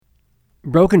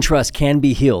Broken trust can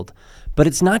be healed, but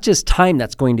it's not just time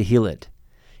that's going to heal it.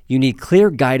 You need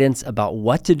clear guidance about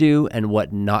what to do and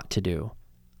what not to do.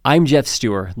 I'm Jeff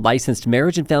Stewart, licensed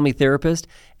marriage and family therapist,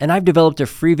 and I've developed a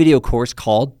free video course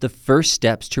called The First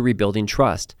Steps to Rebuilding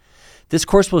Trust. This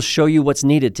course will show you what's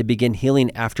needed to begin healing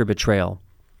after betrayal.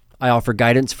 I offer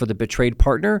guidance for the betrayed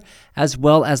partner as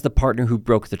well as the partner who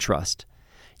broke the trust.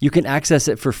 You can access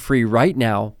it for free right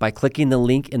now by clicking the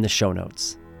link in the show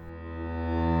notes.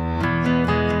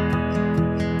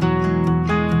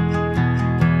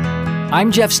 I'm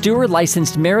Jeff Stewart,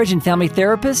 licensed marriage and family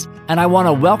therapist, and I want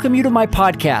to welcome you to my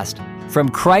podcast, From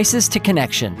Crisis to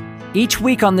Connection. Each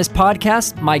week on this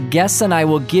podcast, my guests and I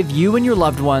will give you and your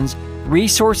loved ones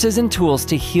resources and tools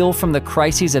to heal from the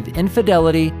crises of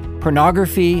infidelity,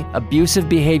 pornography, abusive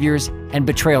behaviors, and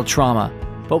betrayal trauma.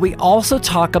 But we also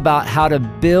talk about how to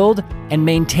build and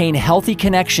maintain healthy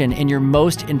connection in your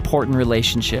most important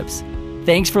relationships.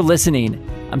 Thanks for listening.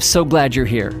 I'm so glad you're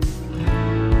here.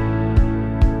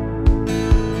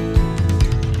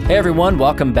 Hey everyone,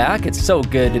 welcome back. It's so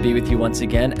good to be with you once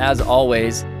again. As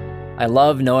always, I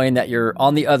love knowing that you're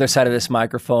on the other side of this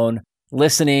microphone,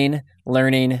 listening,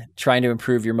 learning, trying to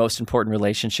improve your most important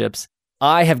relationships.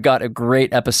 I have got a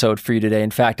great episode for you today.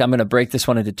 In fact, I'm going to break this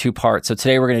one into two parts. So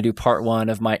today we're going to do part one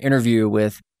of my interview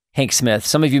with Hank Smith.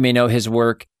 Some of you may know his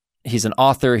work. He's an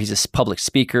author. He's a public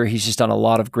speaker. He's just done a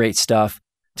lot of great stuff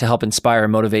to help inspire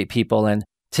and motivate people. And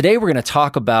today we're going to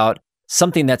talk about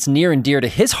something that's near and dear to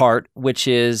his heart, which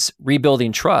is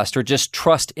rebuilding trust or just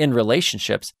trust in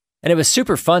relationships. And it was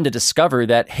super fun to discover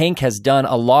that Hank has done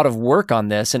a lot of work on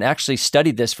this and actually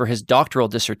studied this for his doctoral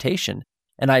dissertation.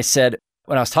 And I said,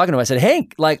 when I was talking to him, I said,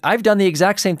 Hank, I've done the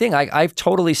exact same thing. I've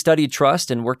totally studied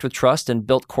trust and worked with trust and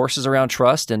built courses around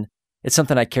trust. And it's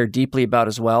something I care deeply about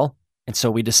as well. And so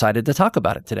we decided to talk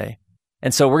about it today.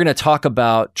 And so we're going to talk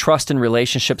about trust in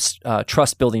relationships,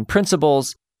 trust building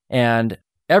principles, and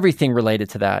everything related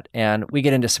to that. And we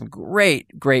get into some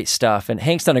great stuff. And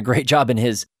Hank's done a great job in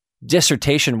his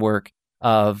dissertation work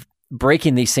of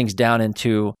breaking these things down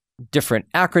into different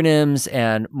acronyms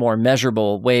and more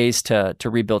measurable ways to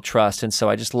rebuild trust. And so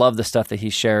I just love the stuff that he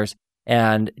shares.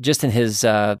 And just in his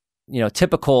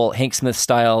typical Hank Smith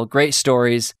style, great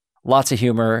stories, lots of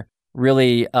humor,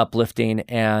 really uplifting.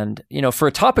 And for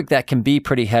a topic that can be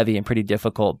pretty heavy and pretty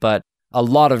difficult, but a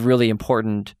lot of really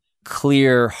important,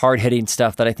 clear, hard-hitting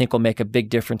stuff that I think will make a big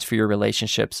difference for your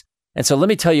relationships. And so let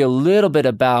me tell you a little bit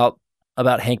about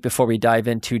Hank before we dive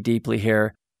in too deeply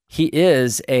here. He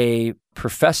is a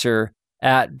professor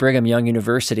at Brigham Young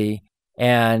University,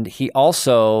 and he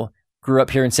also grew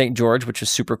up here in St. George, which is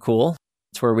super cool.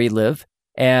 It's where we live.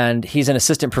 And he's an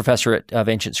assistant professor of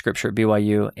ancient scripture at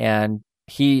BYU, and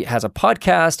he has a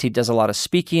podcast. He does a lot of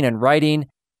speaking and writing,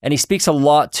 and he speaks a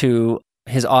lot to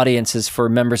his audiences for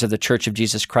members of the Church of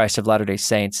Jesus Christ of Latter-day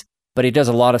Saints, but he does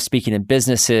a lot of speaking in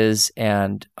businesses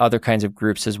and other kinds of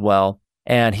groups as well.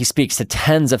 And he speaks to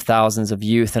tens of thousands of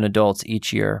youth and adults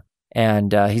each year.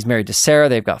 And he's married to Sarah.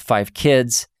 They've got 5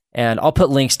 kids. And I'll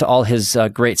put links to all his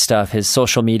great stuff, his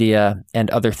social media and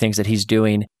other things that he's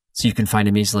doing so you can find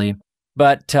him easily.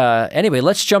 But anyway,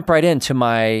 let's jump right into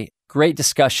my great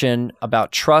discussion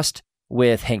about trust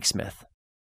with Hank Smith.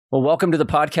 Well, welcome to the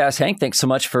podcast, Hank. Thanks so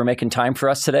much for making time for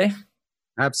us today.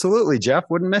 Absolutely, Jeff.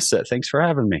 Wouldn't miss it. Thanks for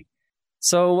having me.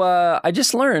 So I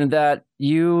just learned that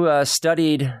you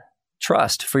studied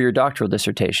trust for your doctoral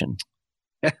dissertation.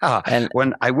 Yeah. And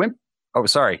when I went,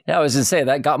 sorry. Yeah, I was going to say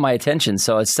that got my attention.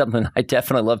 So it's something I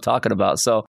definitely love talking about.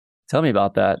 So tell me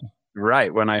about that.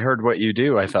 Right. When I heard what you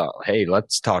do, I thought, hey,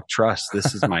 let's talk trust.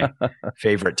 This is my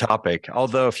favorite topic.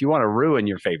 Although if you want to ruin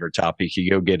your favorite topic, you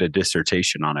go get a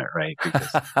dissertation on it, right? Because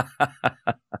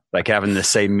like having the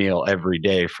same meal every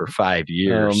day for 5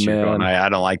 years, you're going, I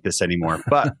don't like this anymore.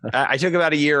 But I took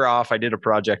about a year off. I did a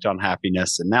project on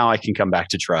happiness, and now I can come back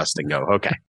to trust and go,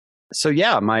 okay. So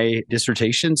yeah, my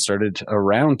dissertation started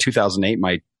around 2008.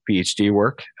 My PhD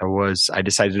work I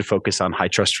decided to focus on high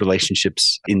trust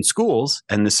relationships in schools,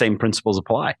 and the same principles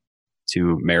apply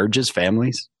to marriages,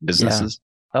 families, businesses.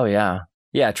 Yeah. Oh yeah.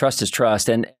 Yeah. Trust is trust.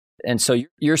 And so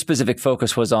your specific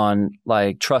focus was on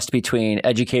like trust between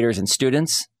educators and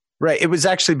students. Right. It was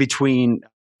actually between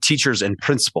teachers and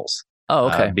principals. Oh,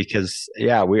 okay. Because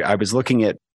I was looking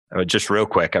at just real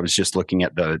quick. I was just looking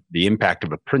at the impact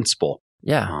of a principal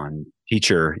on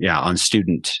on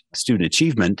student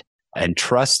achievement. And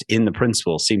trust in the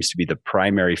principal seems to be the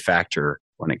primary factor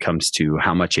when it comes to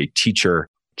how much a teacher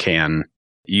can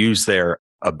use their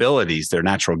abilities, their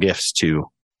natural gifts to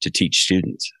teach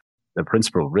students. The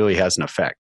principal really has an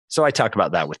effect. So I talk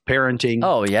about that with parenting.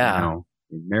 Oh yeah.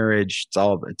 Marriage. It's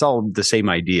all the same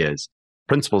ideas.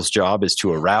 principal's job is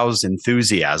to arouse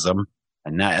enthusiasm,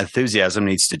 and that enthusiasm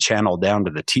needs to channel down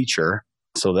to the teacher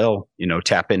so they'll,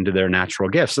 tap into their natural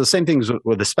gifts. So the same things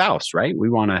with a spouse, right? We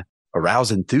want to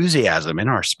arouse enthusiasm in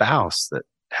our spouse that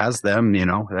has them,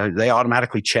 they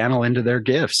automatically channel into their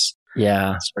gifts.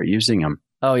 Yeah. Start using them.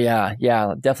 Oh yeah.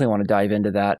 Yeah. Definitely want to dive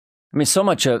into that. I mean, so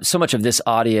much of this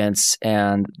audience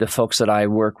and the folks that I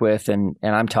work with and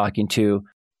I'm talking to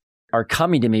are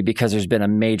coming to me because there's been a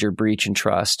major breach in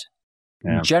trust,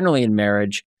 generally in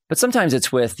marriage, but sometimes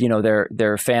it's with,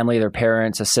 their family, their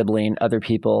parents, a sibling, other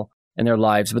people in their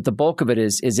lives. But the bulk of it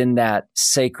is in that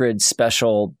sacred,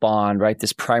 special bond, right?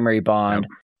 This primary bond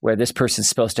where this person's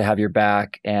supposed to have your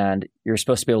back and you're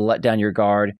supposed to be able to let down your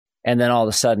guard. And then all of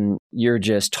a sudden you're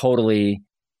just totally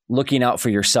looking out for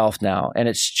yourself now. And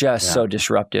it's just so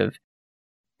disruptive.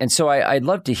 And so I'd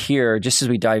love to hear, just as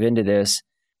we dive into this,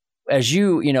 as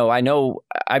I know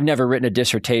I've never written a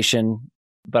dissertation,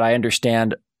 but I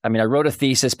understand, I wrote a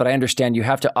thesis, but I understand you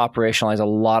have to operationalize a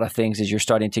lot of things as you're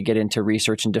starting to get into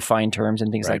research and define terms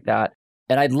and things like that.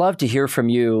 And I'd love to hear from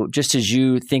you, just as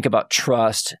you think about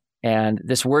trust and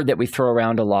this word that we throw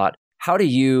around a lot, how do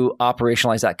you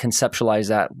operationalize that, conceptualize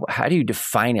that? How do you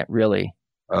define it really?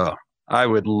 Oh, I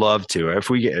would love to.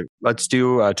 Let's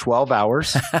do 12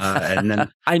 hours, and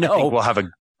then I think we'll have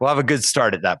a good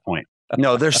start at that point.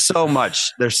 No, there's so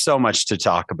much to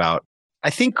talk about. I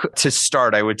think to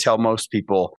start, I would tell most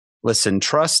people, listen,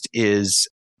 trust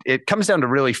it comes down to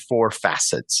really 4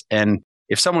 facets. And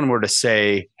if someone were to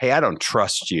say, hey, I don't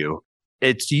trust you,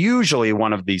 it's usually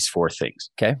one of these 4 things.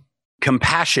 Okay.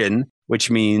 Compassion, which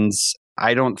means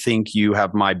I don't think you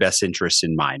have my best interests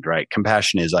in mind, right?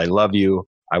 Compassion is I love you.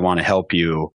 I want to help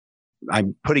you.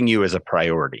 I'm putting you as a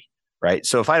priority, right?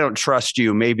 So if I don't trust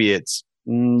you, maybe it's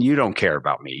you don't care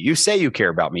about me. You say you care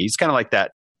about me. It's kind of like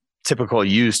that typical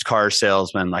used car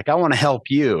salesman, like, I want to help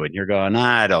you. And you're going,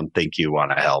 I don't think you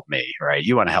want to help me, right?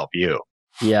 You want to help you.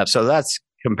 Yeah. So that's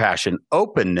compassion.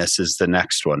 Openness is the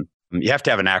next one. You have to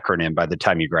have an acronym by the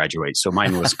time you graduate. So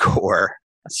mine was CORE,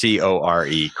 CORE,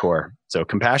 CORE. So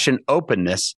compassion,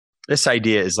 openness. This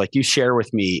idea is like you share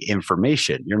with me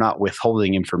information. You're not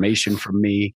withholding information from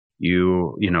me.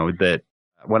 That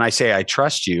when I say I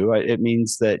trust you, it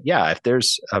means that, if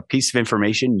there's a piece of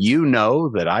information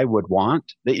that I would want,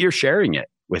 that you're sharing it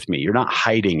with me. You're not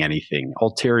hiding anything,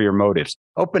 ulterior motives.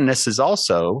 Openness is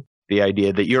also the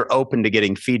idea that you're open to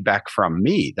getting feedback from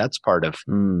me. That's part of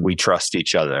we trust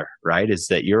each other, right? Is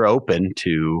that you're open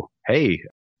to, hey,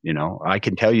 I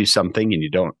can tell you something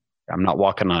and I'm not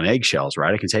walking on eggshells,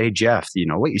 right? I can say, hey, Jeff,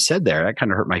 what you said there, that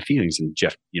kind of hurt my feelings. And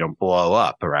Jeff, you don't blow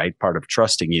up, right? Part of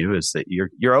trusting you is that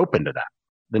you're open to that.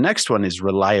 The next one is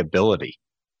reliability,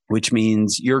 which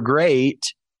means you're great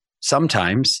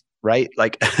sometimes, right?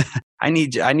 Like I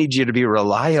need you to be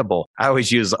reliable. I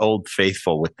always use Old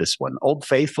Faithful with this one. Old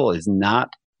Faithful is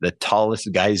not the tallest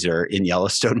geyser in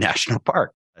Yellowstone National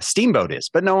Park. Steamboat is,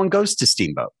 but no one goes to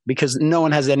Steamboat because no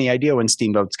one has any idea when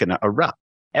Steamboat's going to erupt.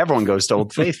 Everyone goes to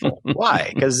Old Faithful.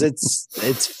 Why? Because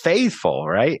it's faithful,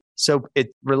 right? So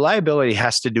reliability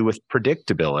has to do with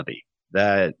predictability.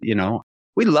 That,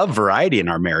 we love variety in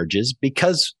our marriages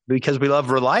because we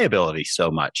love reliability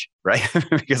so much, right?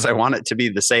 Because I want it to be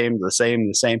the same.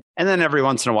 And then every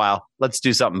once in a while, let's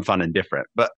do something fun and different.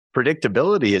 But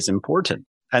predictability is important.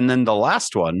 And then the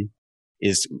last one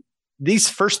is these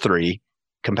first 3,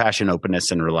 compassion, openness,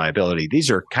 and reliability.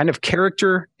 These are kind of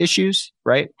character issues,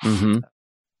 right? Mm-hmm.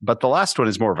 But the last one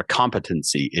is more of a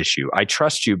competency issue. I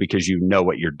trust you because you know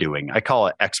what you're doing. I call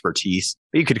it expertise,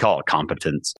 but you could call it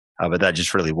competence. But that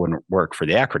just really wouldn't work for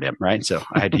the acronym, right? So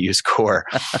I had to use CORE.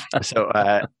 So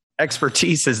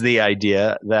expertise is the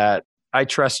idea that I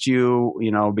trust you,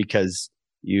 because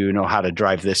you know how to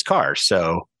drive this car.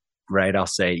 So, right, I'll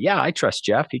say, I trust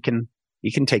Jeff. He can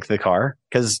take the car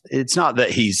because it's not that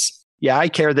I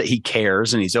care that he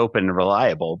cares and he's open and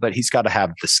reliable, but he's got to have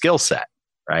the skill set,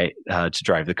 right, to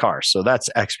drive the car. So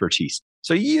that's expertise.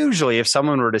 So usually if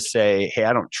someone were to say, hey,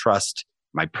 I don't trust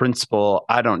my principal,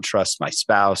 I don't trust my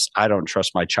spouse, I don't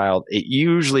trust my child, it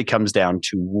usually comes down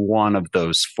to one of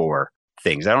those 4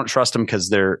 things. I don't trust them because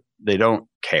they don't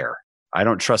care. I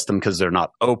don't trust them because they're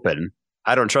not open.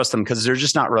 I don't trust them because they're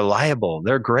just not reliable.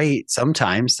 They're great.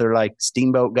 Sometimes they're like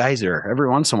Steamboat Geyser. Every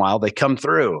once in a while they come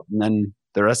through, and then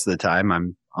the rest of the time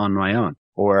I'm on my own.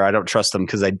 Or I don't trust them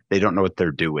because they don't know what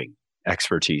they're doing.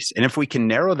 Expertise. And if we can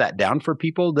narrow that down for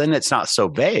people, then it's not so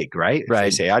vague, right? If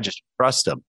they say, I just trust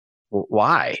them.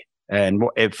 Why? And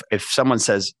if someone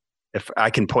says, if I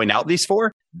can point out these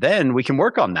 4, then we can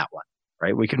work on that one,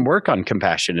 right? We can work on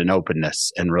compassion and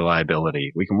openness and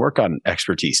reliability. We can work on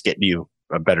expertise, getting you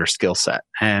a better skill set,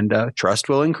 and trust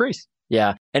will increase.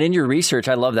 Yeah. And in your research,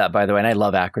 I love that, by the way. And I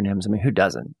love acronyms. I mean, who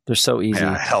doesn't? They're so easy.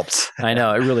 Yeah, it helps. I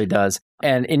know, it really does.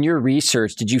 And in your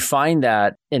research, did you find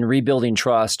that in rebuilding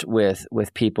trust with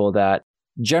people that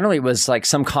generally it was like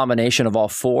some combination of all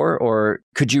four, or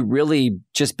could you really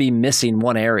just be missing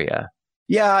one area?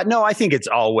 Yeah, no, I think it's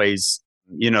always,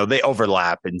 they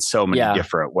overlap in so many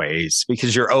different ways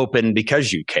because you're open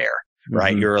because you care,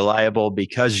 right? You're reliable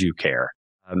because you care.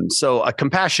 So a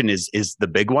compassion is the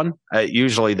big one.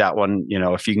 Usually that one,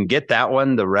 if you can get that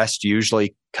one, the rest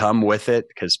usually come with it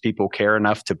because people care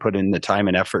enough to put in the time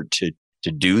and effort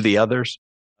to do the others.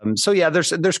 So yeah,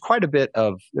 there's quite a bit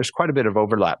of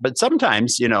overlap, but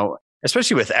sometimes,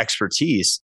 especially with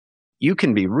expertise, you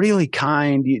can be really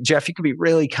kind. Jeff, you can be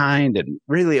really kind and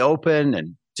really open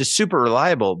and just super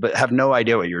reliable, but have no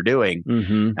idea what you're doing.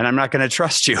 And I'm not going to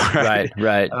trust you. Right.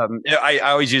 I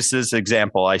always use this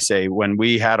example. I say, when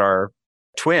we had our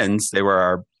twins, they were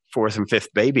our fourth and fifth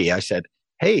baby. I said,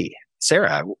 hey,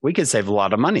 Sarah, we could save a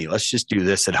lot of money. Let's just do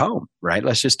this at home, right?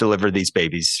 Let's just deliver these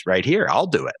babies right here. I'll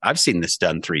do it. I've seen this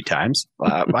done 3 times.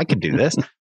 I could do this.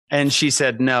 And she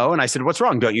said, no. And I said, what's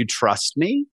wrong? Don't you trust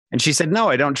me? And she said, no,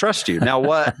 I don't trust you. Now,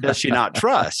 what does she not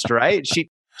trust, right?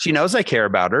 She knows I care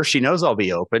about her. She knows I'll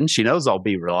be open. She knows I'll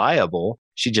be reliable.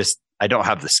 I don't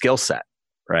have the skill set,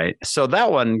 right? So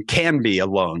that one can be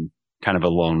kind of a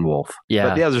lone wolf. Yeah.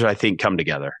 But the others, I think, come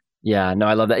together. Yeah, no,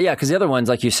 I love that. Yeah, because the other ones,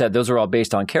 like you said, those are all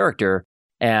based on character.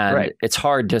 And it's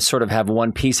hard to sort of have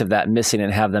one piece of that missing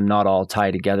and have them not all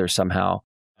tie together somehow.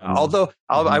 Although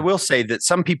I will say that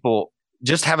some people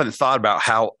just haven't thought about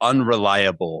how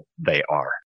unreliable they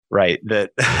are, right?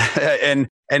 That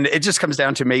and it just comes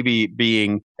down to maybe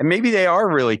they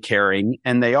are really caring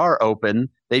and they are open.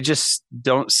 They just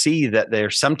don't see that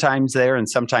they're sometimes there and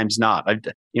sometimes not.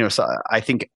 So I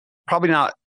think probably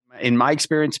not. In my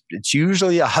experience, it's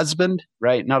usually a husband,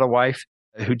 right? Not a wife,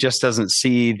 who just doesn't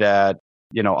see that,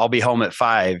 I'll be home at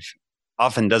 5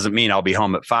 often doesn't mean I'll be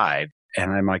home at 5.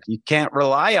 And I'm like, you can't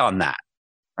rely on that,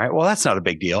 right? Well, that's not a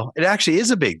big deal. It actually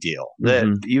is a big deal that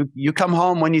you come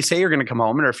home when you say you're going to come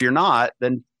home. And if you're not,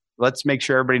 then let's make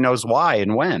sure everybody knows why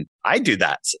and when. I do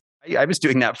that. I was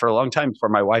doing that for a long time before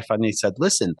my wife finally said,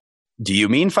 listen, do you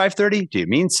mean 5:30? Do you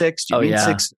mean 6? Do you mean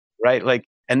 6? Right?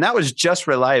 And that was just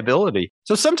reliability.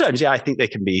 So sometimes, I think they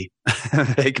can be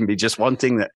just one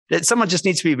thing that someone just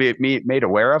needs to be made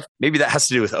aware of. Maybe that has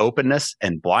to do with openness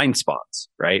and blind spots,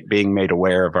 right? Being made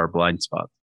aware of our blind spots.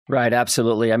 Right.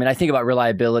 Absolutely. I mean, I think about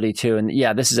reliability too. And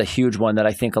yeah, this is a huge one that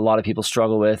I think a lot of people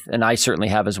struggle with. And I certainly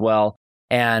have as well.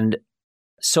 And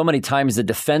so many times the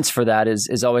defense for that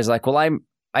is always like, well,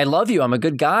 I love you. I'm a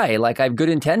good guy. Like, I have good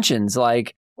intentions.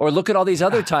 Like, or look at all these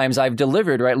other times I've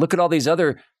delivered, right? Look at all these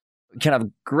other kind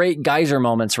of great geyser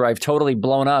moments where I've totally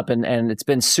blown up and it's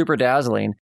been super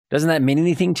dazzling. Doesn't that mean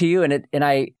anything to you? And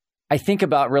I think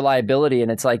about reliability,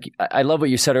 and it's like, I love what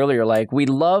you said earlier. Like, we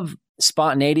love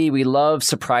spontaneity, we love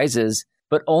surprises,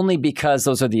 but only because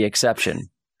those are the exception.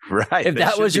 Right. If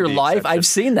that was your life, I've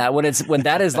seen that when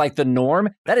that is like the norm,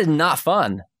 that is not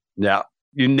fun. Yeah.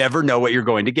 You never know what you're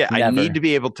going to get. Never. I need to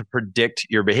be able to predict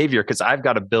your behavior because I've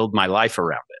got to build my life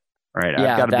around it. Right.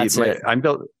 Yeah, I've got to that's it. I'm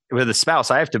built with a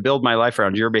spouse. I have to build my life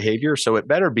around your behavior. So it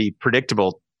better be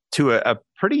predictable to a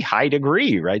pretty high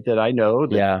degree, right? That I know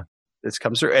that this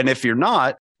comes through. And if you're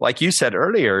not, like you said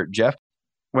earlier, Jeff,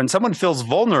 when someone feels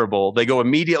vulnerable, they go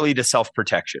immediately to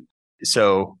self-protection.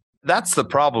 So that's the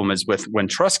problem, is with when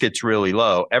trust gets really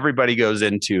low, everybody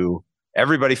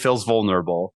feels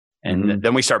vulnerable. And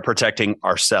then we start protecting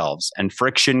ourselves and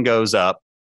friction goes up.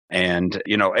 And,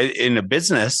 in a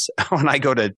business, when I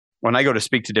go to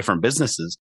speak to different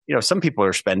businesses, some people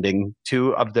are spending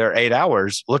 2 of their 8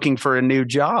 hours looking for a new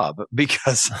job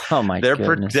because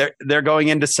they're going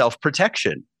into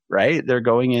self-protection, right? They're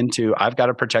going into, I've got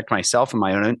to protect myself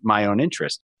and my own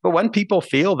interest. But when people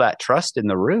feel that trust in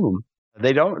the room,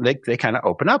 they kind of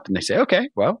open up and they say, okay,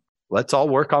 well, let's all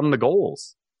work on the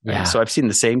goals. Yeah. And so I've seen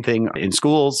the same thing in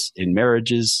schools, in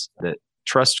marriages, that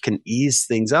trust can ease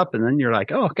things up. And then you're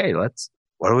like, oh, okay, what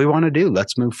do we want to do?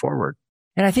 Let's move forward.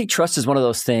 And I think trust is one of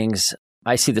those things.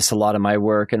 I see this a lot in my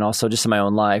work and also just in my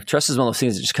own life. Trust is one of those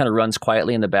things that just kind of runs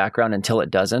quietly in the background until it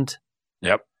doesn't.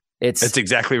 Yep. That's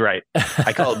exactly right.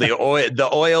 I call it the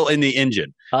oil in the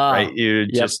engine, right?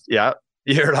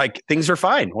 You're like, things are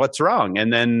fine. What's wrong?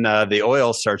 And then the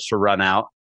oil starts to run out.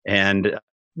 And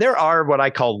there are what I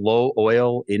call low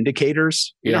oil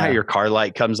indicators. You know how your car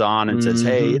light comes on and says,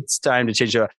 hey, it's time to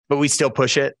change it. But we still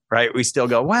push it, right? We still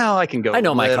go, well, I can go a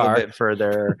little bit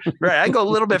further. Right. I can go a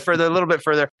little bit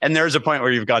further. And there's a point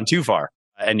where you've gone too far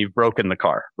and you've broken the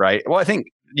car, right? Well, I think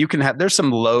there's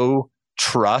some low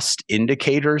trust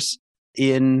indicators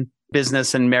in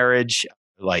business and marriage,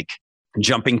 like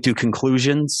jumping to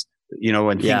conclusions.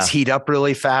 When things heat up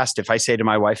really fast, if I say to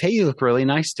my wife, hey, you look really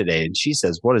nice today. And she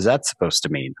says, what is that supposed to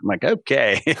mean? I'm like,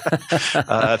 okay,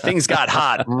 things got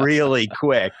hot really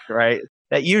quick, right?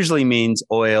 That usually means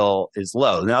oil is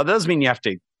low. Now, it doesn't mean you have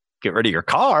to get rid of your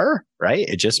car, right?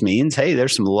 It just means, hey,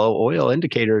 there's some low oil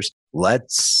indicators.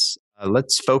 Let's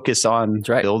focus on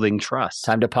building trust.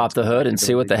 Time to pop the hood and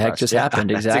see what the heck just happened.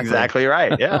 Exactly. That's exactly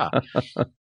right. Yeah.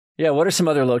 Yeah. What are some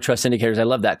other low trust indicators? I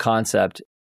love that concept.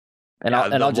 And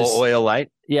I'll just oil light.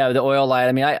 Yeah, the oil light.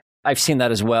 I mean, I've seen that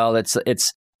as well. It's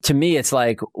to me, it's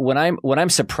like when I'm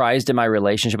surprised in my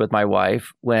relationship with my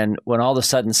wife, when all of a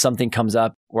sudden something comes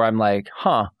up where I'm like,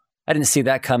 I didn't see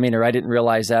that coming, or I didn't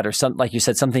realize that, or something, like you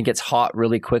said, something gets hot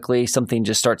really quickly, something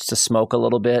just starts to smoke a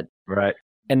little bit. Right.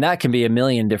 And that can be a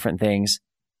million different things.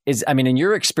 In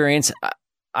your experience,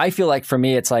 I feel like for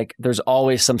me, it's like there's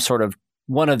always some sort of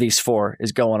one of these four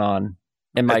is going on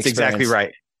in my experience. That's exactly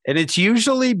right. And it's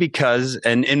usually because,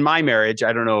 and in my marriage,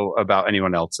 I don't know about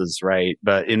anyone else's, right?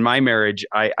 But in my marriage,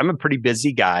 I'm a pretty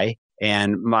busy guy.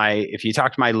 And if you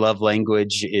talk to my love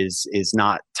language is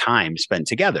not time spent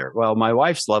together. Well, my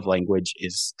wife's love language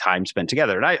is time spent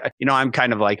together. And I'm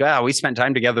kind of like, we spent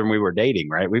time together when we were dating,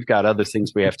 right? We've got other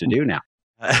things we have to do now.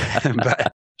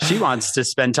 But she wants to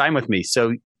spend time with me.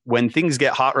 So when things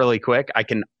get hot really quick, I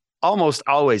can almost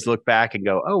always look back and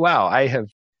go, oh, wow, I have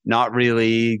not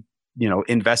really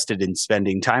invested in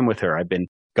spending time with her. I've been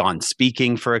gone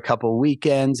speaking for a couple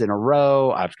weekends in a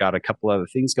row. I've got a couple other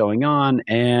things going on,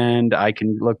 and I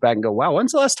can look back and go, wow,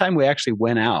 when's the last time we actually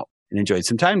went out and enjoyed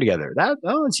some time together?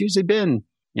 It's usually been,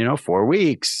 4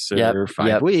 weeks or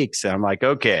 5 weeks. And I'm like,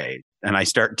 okay. And I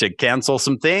start to cancel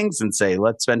some things and say,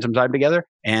 let's spend some time together.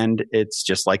 And it's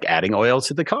just like adding oil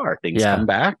to the car. Things come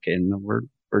back and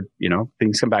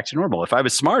things come back to normal. If I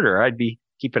was smarter, I'd be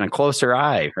keeping a closer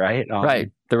eye, right?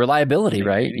 Right. The reliability,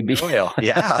 right? Oil.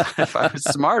 Yeah. If I was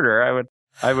smarter,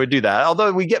 I would do that.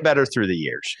 Although we get better through the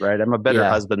years, right? I'm a better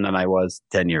husband than I was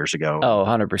 10 years ago. Oh,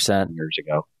 100%. Years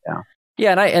ago. Yeah.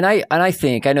 Yeah. And I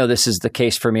think, I know this is the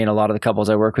case for me and a lot of the couples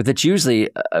I work with. It's usually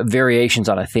variations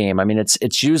on a theme. I mean,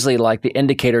 it's usually like the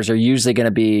indicators are usually going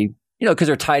to be, because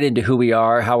they're tied into who we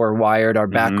are, how we're wired, our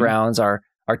backgrounds, our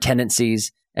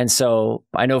tendencies. And so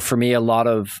I know for me,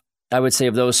 I would say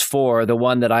of those four, the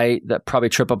one that probably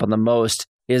trip up on the most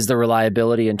is the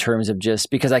reliability, in terms of just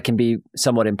because I can be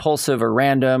somewhat impulsive or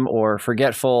random or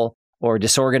forgetful or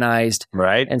disorganized.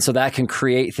 Right. And so that can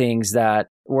create things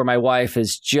where my wife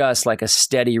is just like a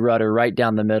steady rudder right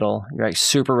down the middle, right?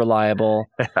 Super reliable.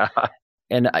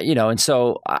 And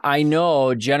so I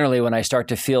know generally when I start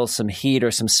to feel some heat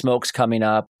or some smokes coming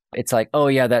up, it's like, oh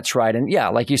yeah, that's right. And yeah,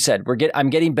 like you said, I'm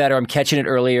getting better. I'm catching it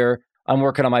earlier. I'm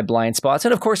working on my blind spots.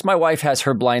 And of course, my wife has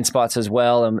her blind spots as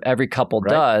well. And every couple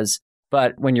does.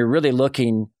 But when you're really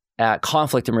looking at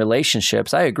conflict in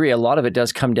relationships, I agree. A lot of it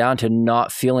does come down to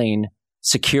not feeling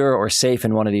secure or safe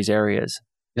in one of these areas.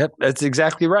 Yep, that's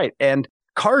exactly right. And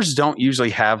cars don't usually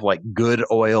have like good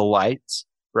oil lights,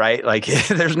 right? Like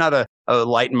there's not a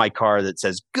light in my car that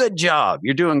says, good job,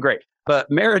 you're doing great. But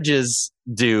marriages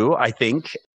do, I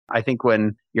think. I think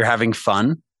when you're having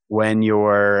fun, when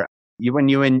you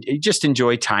just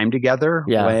enjoy time together,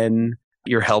 when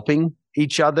you're helping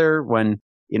each other, when,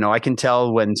 I can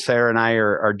tell when Sarah and I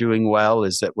are doing well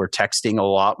is that we're texting a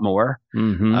lot more.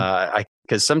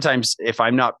 Because sometimes if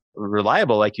I'm not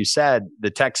reliable, like you said, the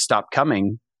texts stop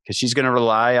coming because she's going to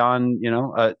rely on,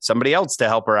 somebody else to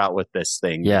help her out with this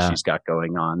thing that she's got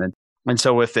going on. And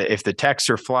so if the texts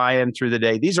are flying through the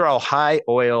day, these are all high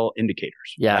oil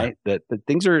indicators, right? That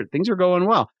things are going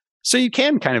well. So you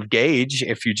can kind of gauge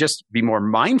if you just be more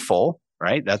mindful,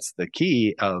 right? That's the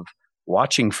key of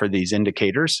watching for these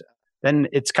indicators. Then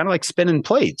it's kind of like spinning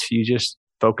plates. You just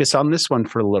focus on this one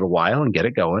for a little while and get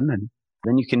it going, and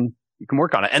then you can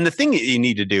work on it. And the thing that you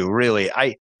need to do, really,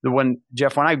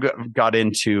 Jeff, when I got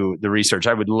into the research,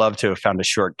 I would love to have found a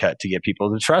shortcut to get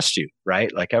people to trust you,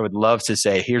 right? Like I would love to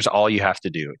say, here's all you have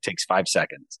to do. It takes 5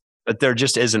 seconds, but there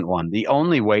just isn't one. The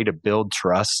only way to build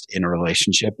trust in a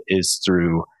relationship is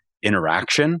through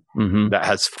interaction that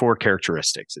has 4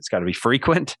 characteristics. It's got to be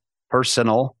frequent,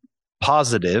 personal,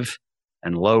 positive,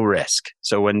 and low risk.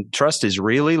 So when trust is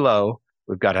really low,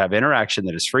 we've got to have interaction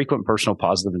that is frequent, personal,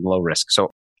 positive, and low risk. So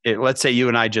let's say you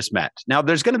and I just met. Now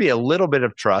there's going to be a little bit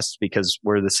of trust because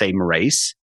we're the same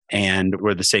race and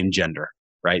we're the same gender,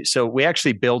 right? So we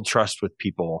actually build trust with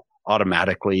people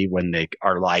automatically when they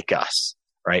are like us,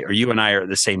 right? Or you and I are at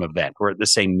the same event. We're at the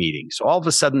same meeting. So all of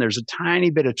a sudden there's a tiny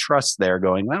bit of trust there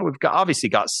going, well, we've obviously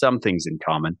got some things in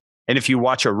common. And if you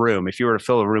watch a room, if you were to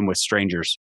fill a room with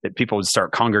strangers, that people would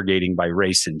start congregating by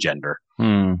race and gender.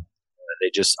 They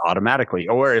just automatically,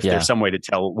 or if there's some way to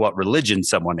tell what religion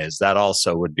someone is, that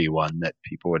also would be one that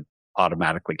people would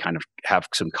automatically kind of have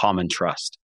some common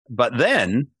trust. But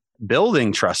then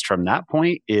building trust from that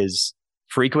point is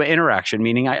frequent interaction,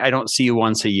 meaning I don't see you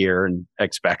once a year and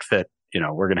expect that,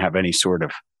 we're going to have any sort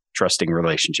of trusting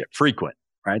relationship. Frequent,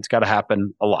 right? It's got to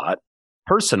happen a lot.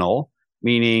 Personal,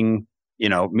 meaning,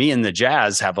 me and the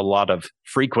Jazz have a lot of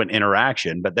frequent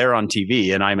interaction, but they're on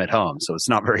TV and I'm at home. So it's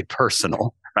not very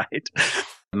personal, right?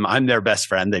 I'm their best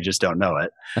friend. They just don't know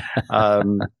it.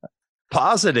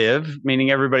 Positive,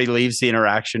 meaning everybody leaves the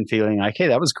interaction feeling like, hey,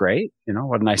 that was great.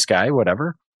 What a nice guy,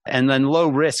 whatever. And then low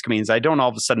risk means I don't all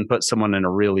of a sudden put someone in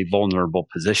a really vulnerable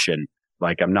position.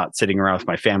 Like I'm not sitting around with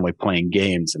my family playing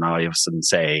games and all of a sudden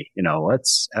say,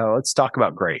 let's talk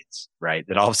about grades, right?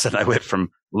 That all of a sudden I went from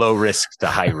low risk to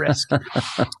high risk.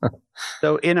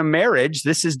 So in a marriage,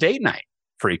 this is date night.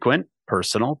 Frequent,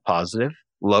 personal, positive,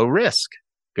 low risk.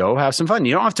 Go have some fun.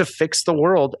 You don't have to fix the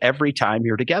world every time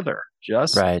you're together.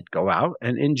 Just go out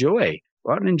and enjoy.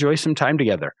 Go out and enjoy some time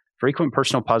together. Frequent,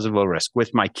 personal, positive, low risk. With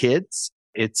my kids,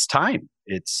 it's time.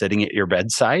 It's sitting at your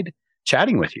bedside,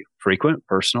 chatting with you. Frequent,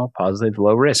 personal, positive,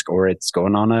 low risk. Or it's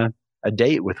going on a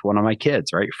date with one of my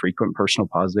kids, right? Frequent, personal,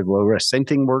 positive, low risk. Same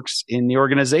thing works in the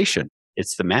organization.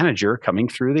 It's the manager coming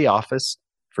through the office,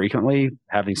 frequently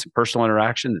having some personal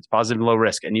interaction that's positive, low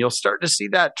risk. And you'll start to see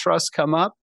that trust come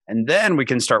up. And then we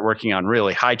can start working on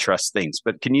really high trust things.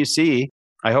 But can you see,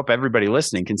 I hope everybody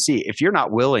listening can see, if you're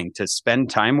not willing to spend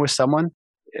time with someone,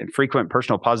 frequent,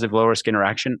 personal, positive, low risk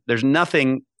interaction, there's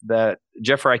nothing that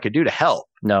Jeff or I could do to help.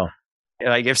 No.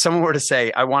 Like if someone were to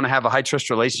say, I want to have a high trust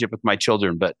relationship with my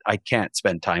children, but I can't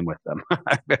spend time with them.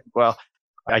 Well,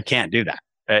 I can't do that.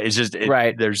 It's just,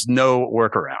 there's no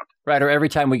workaround. Right. Or every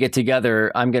time we get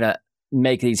together, I'm going to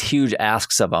make these huge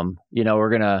asks of them. I'm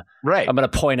going to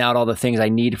point out all the things I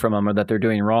need from them or that they're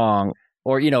doing wrong.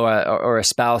 Or, or a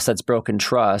spouse that's broken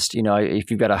trust.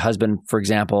 If you've got a husband, for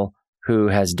example, who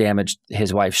has damaged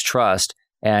his wife's trust,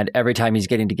 and every time he's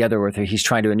getting together with her, he's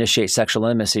trying to initiate sexual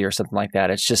intimacy or something like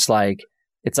that. It's just like,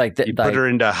 you put her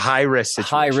into a high risk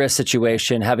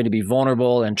situation, having to be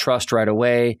vulnerable and trust right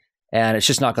away. And it's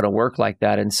just not going to work like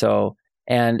that. And so,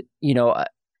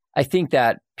 I think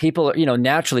that people,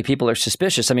 naturally people are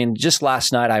suspicious. I mean, just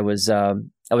last night I was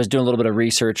doing a little bit of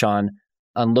research on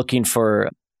looking for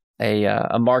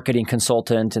a marketing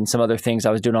consultant and some other things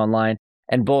I was doing online.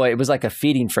 And boy, it was like a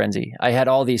feeding frenzy. I had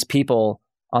all these people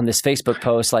on this Facebook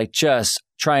post, like just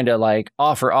trying to like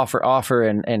offer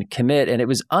and commit. And it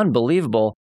was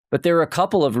unbelievable. But there were a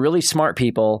couple of really smart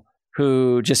people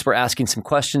who just were asking some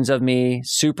questions of me,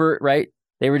 right?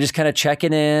 They were just kind of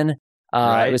checking in.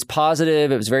 It was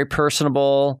positive. It was very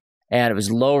personable and it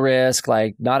was low risk,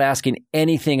 like not asking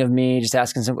anything of me, just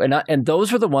asking some. And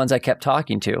those were the ones I kept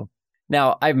talking to.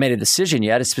 Now, I haven't made a decision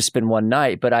yet. It's just been one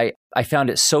night, but I found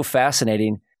it so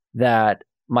fascinating that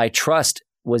my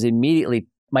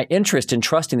interest in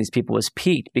trusting these people was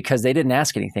piqued because they didn't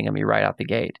ask anything of me right out the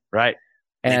gate. Right.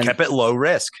 And they kept it low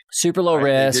risk. Super low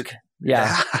risk.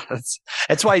 Yeah.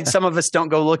 That's why some of us don't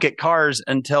go look at cars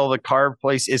until the car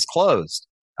place is closed.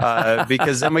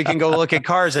 Because then we can go look at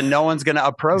cars and no one's going to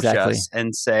approach us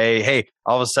and say, hey,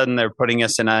 all of a sudden they're putting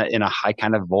us in a high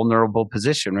kind of vulnerable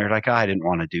position. We're like, I didn't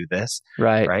want to do this.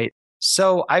 Right.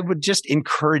 So I would just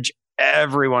encourage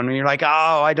everyone when you're like,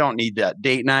 I don't need that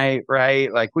date night.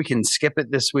 Right. Like we can skip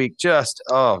it this week.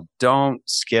 Don't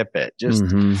skip it.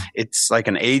 It's like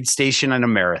an aid station and a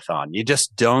marathon. You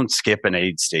just don't skip an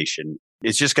aid station.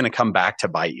 It's just going to come back to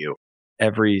bite you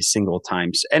every single time.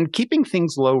 And keeping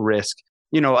things low risk.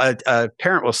 A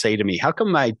parent will say to me, how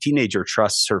come my teenager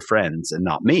trusts her friends and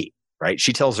not me, right?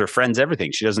 She tells her friends everything.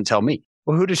 She doesn't tell me.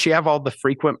 Well, who does she have all the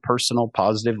frequent, personal,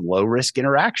 positive, low-risk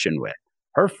interaction with?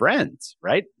 Her friends,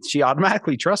 right? She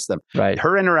automatically trusts them. Right.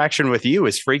 Her interaction with you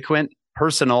is frequent,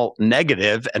 personal,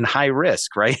 negative, and high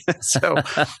risk, right? So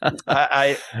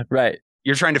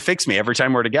you're trying to fix me every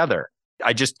time we're together.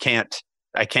 I can't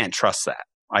trust that.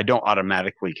 I don't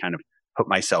automatically kind of put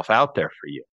myself out there for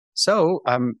you. So,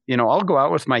 I'll go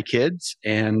out with my kids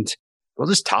and we'll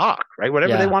just talk, right?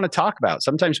 Whatever they want to talk about.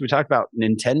 Sometimes we talk about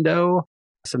Nintendo.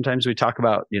 Sometimes we talk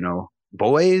about,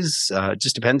 boys. It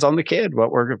just depends on the kid,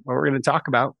 what we're going to talk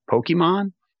about.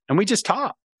 Pokemon. And we just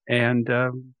talk. And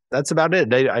that's about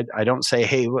it. I don't say,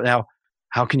 hey, well, now,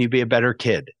 how can you be a better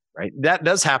kid? Right? That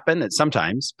does happen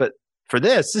sometimes. But for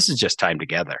this is just time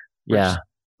together.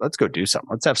 Let's go do something.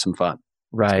 Let's have some fun.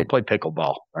 Right. Let's go play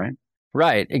pickleball. Right.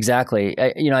 Right, exactly.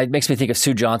 It makes me think of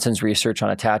Sue Johnson's research on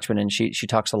attachment, and she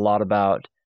talks a lot about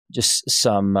just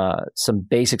some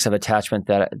basics of attachment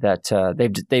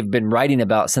that they've been writing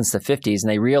about since the 50s,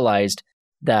 and they realized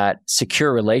that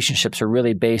secure relationships are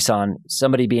really based on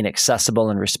somebody being accessible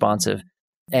and responsive.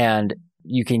 And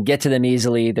you can get to them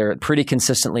easily. They're pretty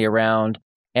consistently around.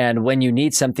 And when you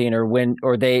need something when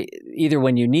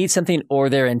you need something or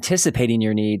they're anticipating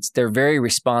your needs, they're very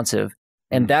responsive.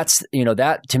 And that's,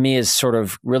 that to me is sort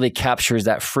of really captures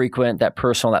that frequent, that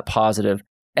personal, that positive.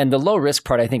 And the low risk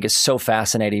part I think is so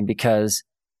fascinating because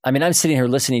I'm sitting here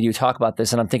listening to you talk about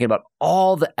this and I'm thinking about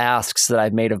all the asks that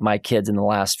I've made of my kids in the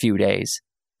last few days.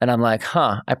 And I'm like,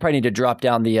 I probably need to drop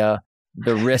down the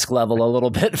risk level a little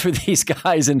bit for these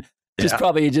guys and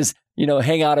probably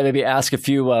hang out and maybe ask a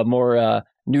few more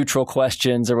neutral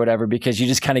questions or whatever, because you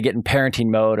just kind of get in parenting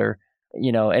mode or,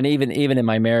 and even in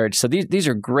my marriage. So these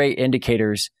are great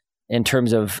indicators in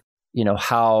terms of,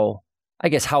 how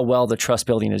well the trust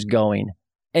building is going.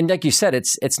 And like you said,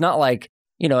 it's not like,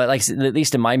 like at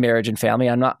least in my marriage and family,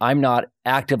 I'm not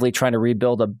actively trying to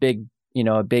rebuild a big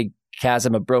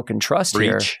chasm of broken trust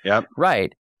Breach. Here. Yep.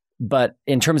 Right. But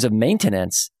in terms of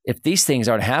maintenance, if these things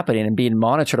aren't happening and being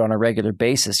monitored on a regular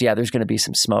basis, there's going to be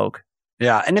some smoke.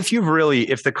 Yeah. And if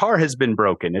the car has been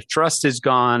broken, if trust is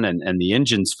gone and the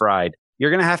engine's fried,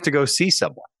 you're going to have to go see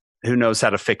someone who knows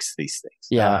how to fix these things.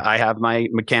 Yeah. I have my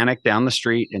mechanic down the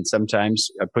street and sometimes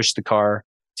I push the car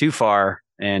too far.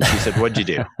 And she said, "What'd you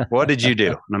do? What did you do?"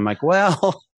 And I'm like,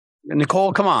 "Well,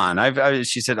 Nicole, come on."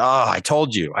 She said, "Oh, I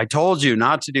told you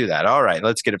not to do that. All right,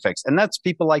 let's get it fixed." And that's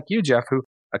people like you, Jeff, who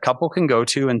a couple can go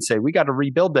to and say, "We got to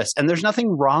rebuild this." And there's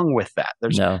nothing wrong with that.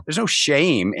 There's no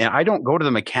shame. And I don't go to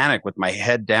the mechanic with my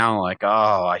head down like, "Oh,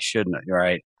 I shouldn't."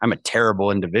 Right? I'm a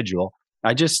terrible individual.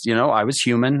 I just, I was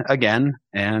human again,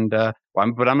 and but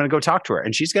I'm going to go talk to her,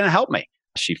 and she's going to help me.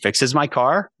 She fixes my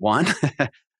car. One,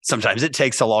 sometimes it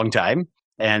takes a long time.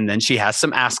 And then she has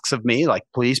some asks of me, like,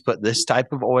 please put this type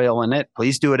of oil in it.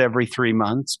 Please do it every 3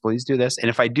 months. Please do this.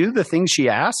 And if I do the things she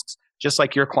asks, just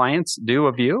like your clients do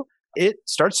of you, it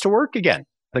starts to work again.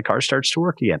 The car starts to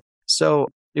work again. So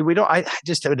I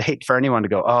just would hate for anyone to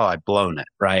go, "Oh, I've blown it,"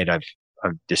 right?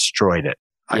 I've destroyed it.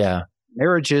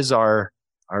 Marriages are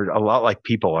a lot like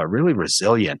people, are really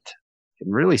resilient,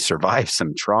 can really survive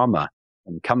some trauma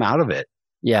and come out of it.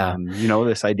 Yeah.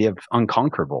 This idea of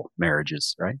unconquerable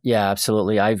marriages, right? Yeah,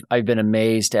 absolutely. I've been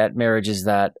amazed at marriages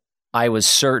that I was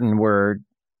certain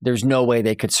there's no way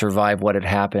they could survive what had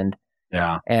happened.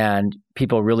 Yeah. And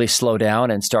people really slow down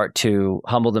and start to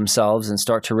humble themselves and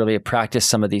start to really practice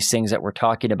some of these things that we're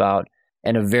talking about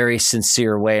in a very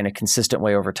sincere way, in a consistent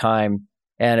way over time.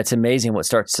 And it's amazing what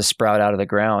starts to sprout out of the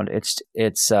ground.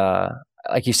 It's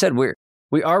like you said,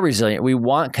 we are resilient. We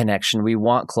want connection. We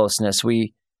want closeness.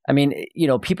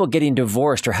 People getting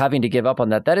divorced or having to give up on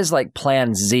that is like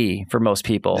plan Z for most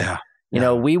people.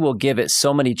 Yeah. We will give it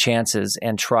so many chances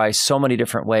and try so many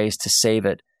different ways to save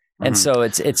it. And so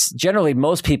it's generally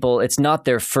most people, it's not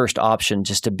their first option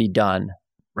just to be done.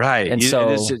 Right. And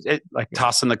it's like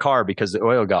tossing the car because the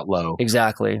oil got low.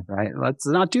 Exactly. Right. Let's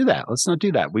not do that.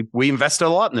 We invested a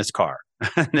lot in this car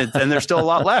and there's still a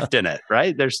lot left in it.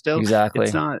 Right. There's still, exactly.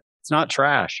 It's not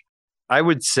trash. I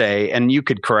would say, and you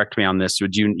could correct me on this,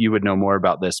 you would know more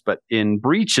about this, but in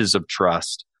breaches of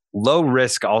trust, low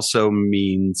risk also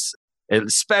means,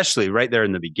 especially right there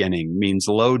in the beginning, means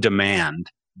low demand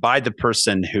by the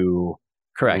person who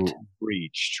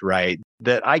breached, right?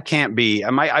 That I can't be,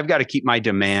 I've got to keep my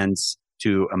demands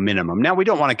to a minimum. Now, we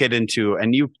don't want to get into,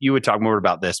 and you would talk more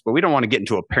about this, but we don't want to get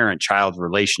into a parent-child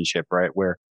relationship, right?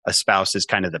 Where a spouse is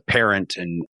kind of the parent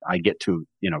and I get to,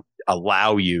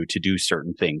 allow you to do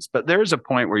certain things. But there's a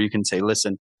point where you can say,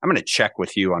 "Listen, I'm going to check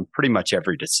with you on pretty much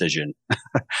every decision."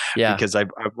 Yeah. Because I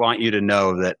want you to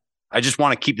know that I just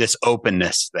want to keep this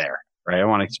openness there, right? I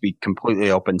want it to be completely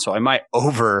open. So I might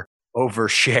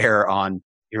overshare on,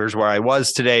 here's where I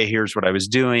was today. Here's what I was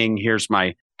doing. Here's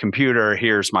my computer.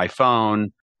 Here's my phone,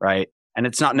 right? And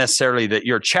it's not necessarily that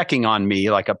you're checking on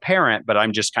me like a parent, but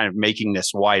I'm just kind of making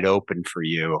this wide open for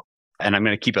you. And I'm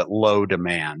going to keep it low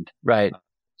demand. Right.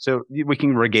 So we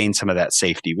can regain some of that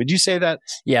safety. Would you say that?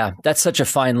 Yeah, that's such a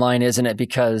fine line, isn't it?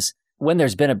 Because when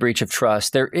there's been a breach of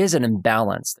trust, there is an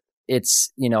imbalance.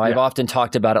 It's, I've often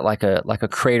talked about it like a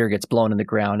crater gets blown in the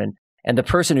ground, and the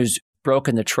person who's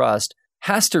broken the trust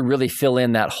has to really fill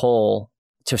in that hole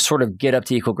to sort of get up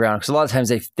to equal ground. Because a lot of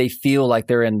times they feel like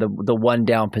they're in the one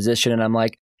down position, and I'm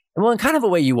like, well, in kind of a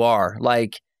way you are.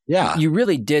 Like, you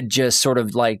really did just sort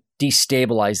of like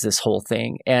destabilize this whole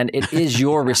thing. And it is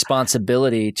your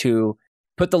responsibility to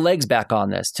put the legs back on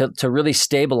this, to really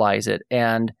stabilize it.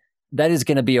 And that is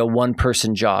going to be a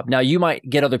one-person job. Now, you might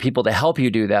get other people to help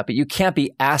you do that, but you can't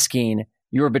be asking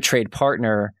your betrayed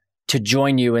partner to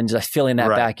join you in just filling that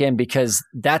back in, because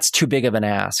that's too big of an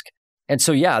ask. And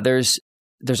so, there's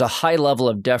there's a high level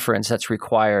of deference that's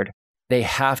required. They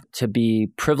have to be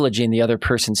privileging the other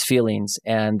person's feelings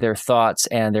and their thoughts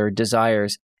and their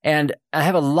desires. And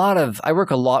I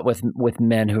work a lot with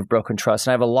men who've broken trust.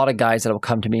 And I have a lot of guys that will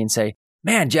come to me and say,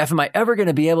 man, Jeff, am I ever going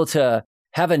to be able to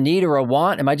have a need or a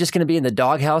want? Am I just going to be in the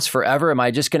doghouse forever? Am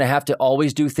I just going to have to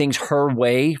always do things her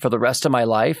way for the rest of my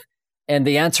life? And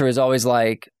the answer is always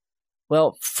like,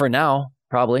 well, for now,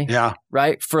 probably. Yeah.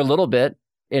 Right? For a little bit.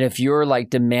 And if you're like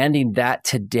demanding that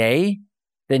today,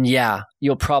 then yeah,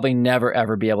 you'll probably never,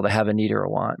 ever be able to have a need or a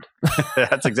want.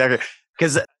 That's exactly.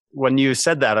 Because when you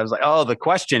said that, I was like, oh, the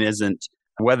question isn't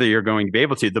whether you're going to be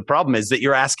able to. The problem is that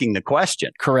you're asking the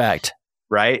question. Correct.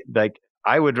 Right? Like,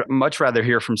 I would much rather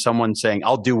hear from someone saying,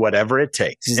 I'll do whatever it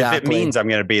takes. Exactly. If it means I'm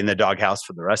going to be in the doghouse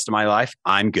for the rest of my life,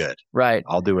 I'm good. Right.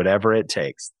 I'll do whatever it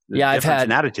takes. Yeah, I've had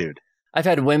an attitude. I've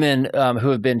had women who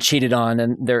have been cheated on,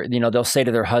 and they'll say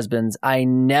to their husbands, I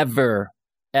never,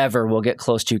 ever will get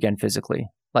close to you again physically.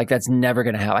 Like, that's never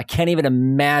going to happen. I can't even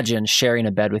imagine sharing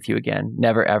a bed with you again.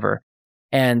 Never, ever.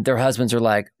 And their husbands are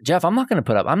like, Jeff, I'm not going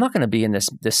to be in this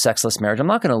sexless marriage. I'm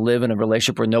not going to live in a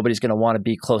relationship where nobody's going to want to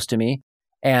be close to me.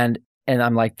 And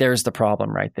I'm like, there's the problem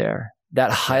right there.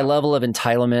 That high level of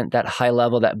entitlement, that high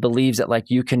level that believes that like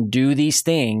you can do these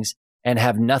things and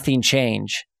have nothing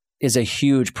change is a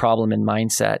huge problem in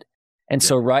mindset. And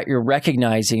so, right, you're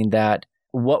recognizing that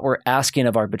what we're asking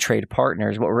of our betrayed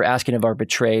partners, what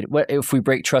if we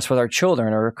break trust with our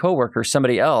children or a coworker,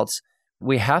 somebody else,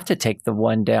 we have to take the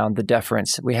one down, the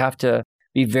deference. We have to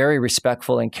be very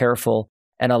respectful and careful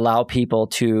and allow people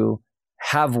to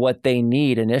have what they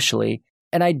need initially.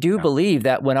 And I do believe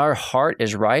that when our heart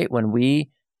is right, when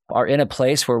we are in a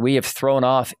place where we have thrown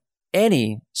off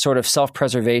any sort of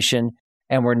self-preservation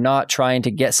and we're not trying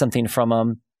to get something from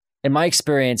them, in my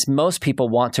experience, most people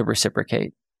want to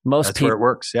reciprocate. That's where it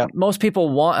works. Yeah. Most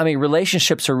people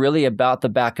relationships are really about the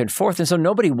back and forth. And so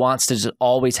nobody wants to just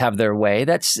always have their way.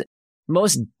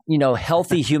 Most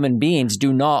healthy human beings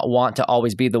do not want to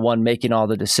always be the one making all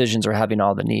the decisions or having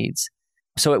all the needs.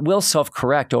 So it will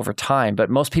self-correct over time, but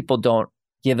most people don't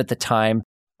give it the time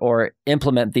or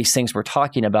implement these things we're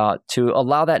talking about to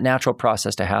allow that natural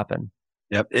process to happen.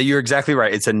 Yep. You're exactly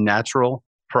right. It's a natural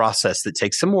process that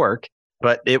takes some work,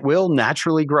 but it will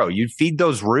naturally grow. You feed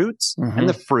those roots and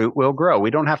the fruit will grow.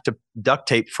 We don't have to duct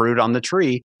tape fruit on the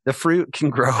tree. The fruit can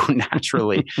grow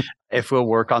naturally if we'll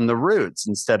work on the roots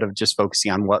instead of just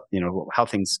focusing on how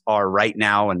things are right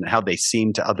now and how they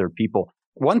seem to other people.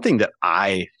 One thing that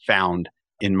I found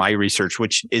in my research,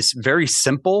 which is very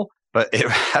simple, but it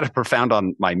had a profound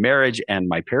on my marriage and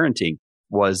my parenting,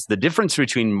 was the difference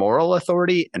between moral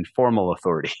authority and formal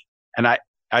authority. And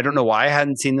I don't know why I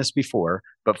hadn't seen this before,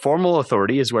 but formal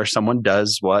authority is where someone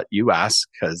does what you ask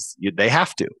because they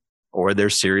have to, or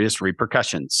there's serious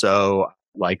repercussions. So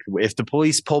like if the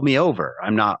police pull me over,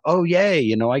 I'm not, oh,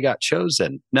 yay, I got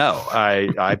chosen. No,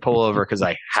 I pull over because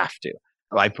I have to.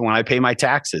 Like when I pay my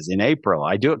taxes in April,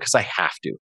 I do it because I have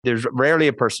to. There's rarely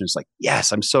a person who's like,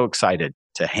 yes, I'm so excited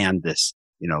to hand this,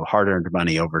 hard-earned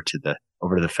money over to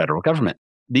the federal government.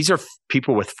 These are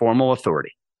people with formal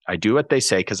authority. I do what they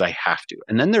say because I have to.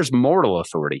 And then there's moral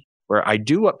authority where I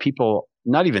do what people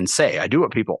not even say. I do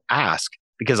what people ask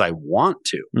because I want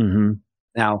to. Mm-hmm.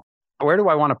 Now, where do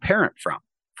I want to parent from?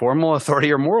 Formal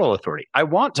authority or moral authority? I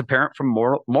want to parent from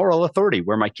moral authority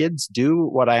where my kids do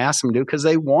what I ask them to do because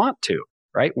they want to.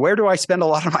 Right? Where do I spend a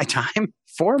lot of my time?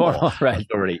 Formal right.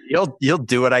 authority. You'll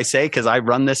do what I say because I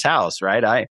run this house,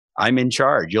 right? I'm in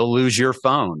charge. You'll lose your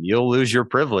phone. You'll lose your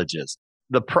privileges.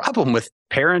 The problem with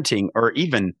parenting or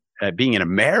even being in a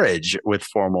marriage with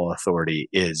formal authority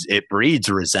is it breeds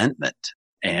resentment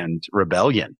and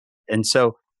rebellion. And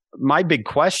so my big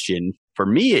question for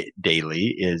me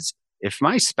daily is if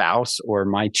my spouse or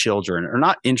my children are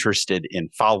not interested in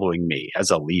following me as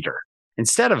a leader,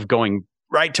 instead of going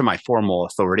right to my formal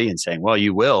authority and saying, well,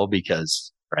 you will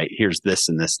because, right, here's this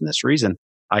and this and this reason,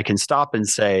 I can stop and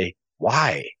say,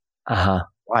 why?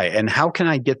 Why? And how can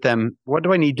I get them? What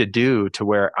do I need to do to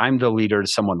where I'm the leader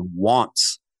someone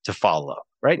wants to follow,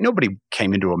 right? Nobody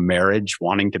came into a marriage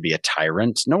wanting to be a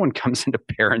tyrant. No one comes into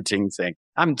parenting saying,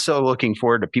 I'm so looking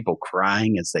forward to people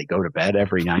crying as they go to bed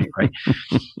every night, right?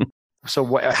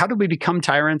 So how do we become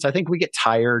tyrants? I think we get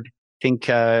tired. I think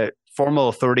formal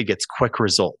authority gets quick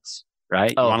results.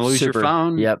 Right? You want to lose your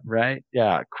phone? Yep. Right?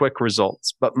 Yeah. Quick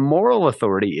results. But moral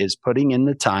authority is putting in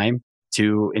the time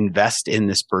to invest in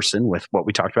this person with what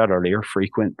we talked about earlier,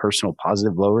 frequent, personal,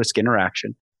 positive, low risk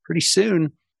interaction. Pretty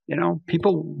soon,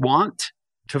 people want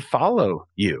to follow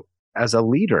you as a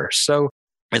leader. So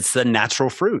it's the natural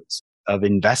fruits of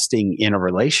investing in a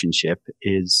relationship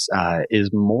is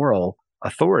moral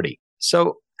authority.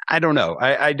 So I don't know.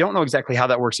 I don't know exactly how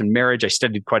that works in marriage. I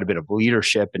studied quite a bit of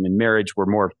leadership, and in marriage, we're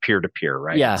more peer to peer,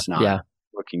 right? Yeah. It's not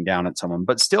looking down at someone,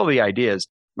 but still the idea is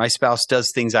my spouse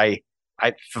does things I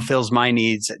fulfills my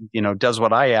needs, does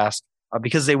what I ask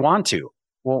because they want to.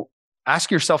 Well,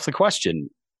 ask yourself the question,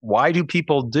 why do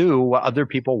people do what other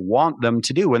people want them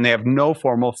to do when they have no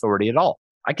formal authority at all?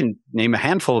 I can name a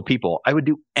handful of people I would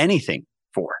do anything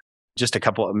for. Just a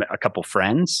couple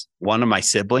friends, one of my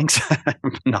siblings,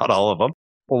 not all of them.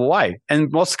 Well, why?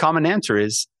 And most common answer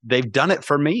is they've done it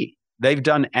for me. They've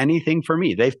done anything for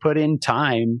me. They've put in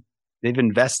time. They've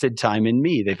invested time in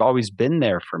me. They've always been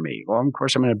there for me. Well, of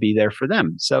course, I'm going to be there for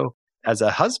them. So as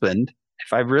a husband,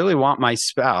 if I really want my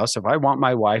spouse, if I want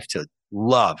my wife to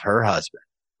love her husband,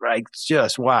 right?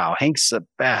 Just, wow, Hank's the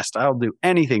best. I'll do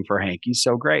anything for Hank. He's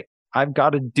so great. I've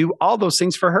got to do all those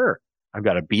things for her. I've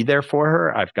got to be there for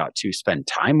her. I've got to spend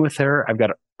time with her. I've got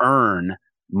to earn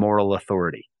moral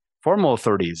authority. Formal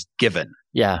authority is given.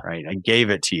 Yeah. Right. I gave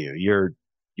it to you.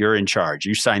 You're in charge.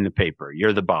 You sign the paper.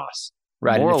 You're the boss.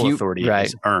 Right. Moral authority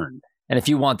is earned. And if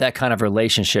you want that kind of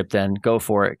relationship, then go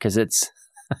for it because it's.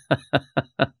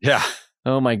 Yeah.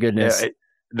 Oh, my goodness. Yeah,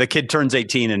 the kid turns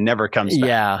 18 and never comes back.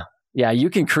 Yeah. Yeah. You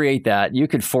can create that. You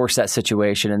can force that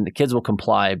situation and the kids will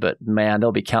comply, but man,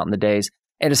 they'll be counting the days.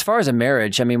 And as far as a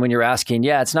marriage, I mean, when you're asking,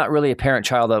 yeah, it's not really a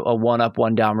parent-child, a one-up,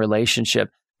 one-down relationship.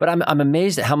 But I'm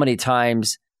amazed at how many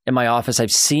times in my office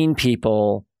I've seen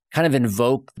people kind of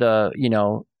invoke the,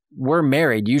 we're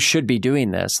married, you should be doing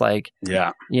this. Like,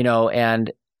 yeah,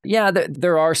 and yeah,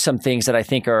 there are some things that I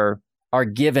think are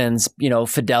givens,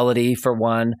 fidelity for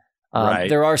one. Right.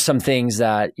 There are some things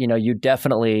that, you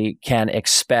definitely can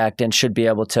expect and should be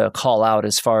able to call out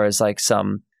as far as like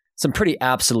some pretty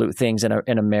absolute things in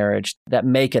a marriage that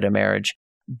make it a marriage.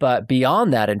 But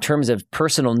beyond that, in terms of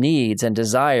personal needs and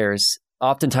desires,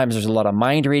 oftentimes there's a lot of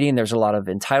mind reading. There's a lot of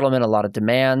entitlement, a lot of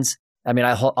demands. I mean,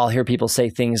 I'll hear people say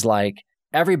things like,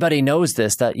 everybody knows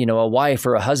this, that, a wife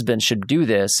or a husband should do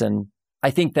this. And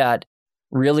I think that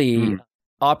really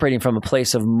operating from a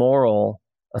place of moral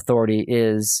authority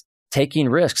is taking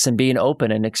risks and being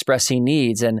open and expressing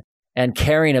needs and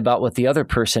caring about what the other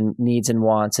person needs and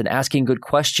wants and asking good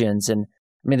questions. And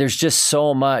I mean, there's just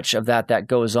so much of that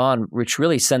goes on, which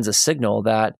really sends a signal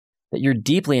that you're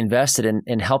deeply invested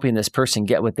in helping this person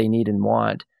get what they need and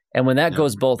want. And when that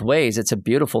goes both ways, it's a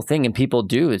beautiful thing. And people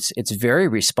do. It's very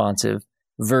responsive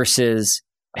versus,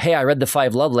 hey, I read the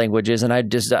 5 love languages and I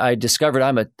discovered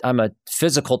I'm a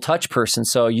physical touch person.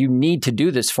 So you need to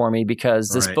do this for me because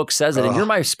this book says it and you're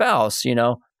my spouse,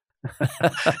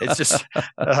 It's just,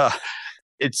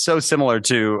 it's so similar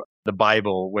to the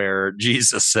Bible where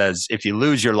Jesus says, if you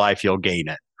lose your life, you'll gain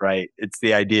it, right? It's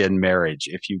the idea in marriage.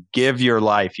 If you give your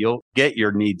life, you'll get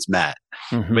your needs met,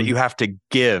 but you have to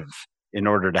give in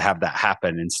order to have that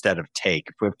happen instead of take.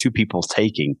 If we have two people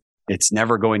taking, it's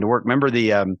never going to work. Remember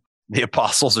the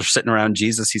apostles are sitting around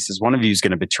Jesus. He says, one of you is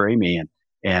going to betray me.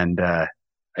 And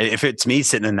if it's me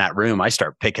sitting in that room, I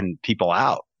start picking people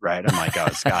out. Right. I'm like, oh,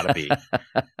 it's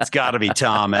gotta be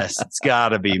Thomas. It's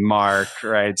gotta be Mark.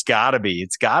 Right. It's gotta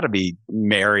be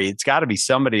Mary. It's gotta be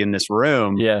somebody in this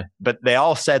room. Yeah. But they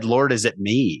all said, Lord, is it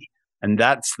me? And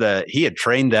he had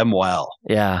trained them well.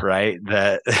 Yeah. Right.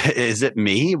 Is it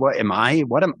me? What am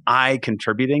I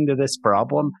contributing to this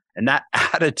problem? And that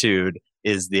attitude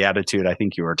is the attitude I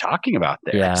think you were talking about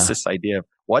there. Yeah. It's this idea of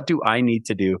what do I need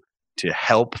to do to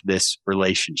help this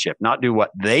relationship, not do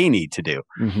what they need to do.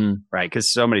 Right.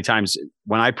 Because so many times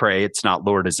when I pray, it's not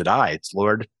Lord, is it I? It's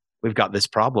Lord, we've got this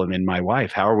problem in my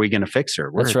wife. How are we going to fix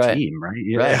her? We're a team, right?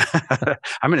 Yeah. Right.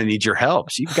 I'm going to need your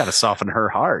help. So you've got to soften her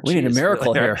heart. We need a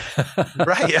miracle here.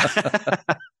 Right. Yeah.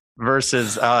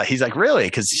 Versus, he's like, really?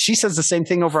 Because she says the same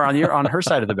thing over on her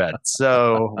side of the bed.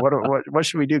 So what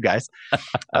should we do, guys?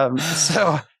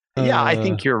 Yeah, I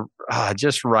think you're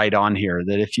just right on here.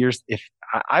 That if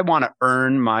I want to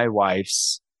earn my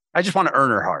wife's, I just want to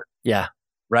earn her heart. Yeah,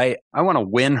 right. I want to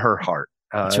win her heart.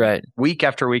 That's right. Week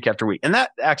after week after week, and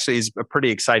that actually is a pretty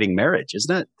exciting marriage,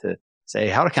 isn't it? To say,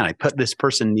 how can I put this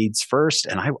person needs first,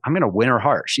 and I'm going to win her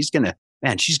heart.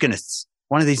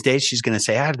 One of these days, she's going to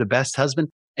say, I have the best husband.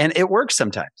 And it works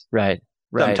sometimes. Right.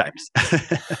 Sometimes.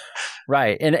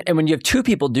 Right. And when you have two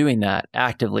people doing that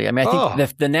actively, I mean, I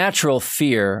think the natural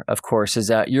fear, of course, is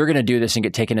that you're going to do this and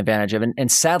get taken advantage of.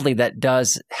 And sadly, that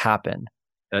does happen.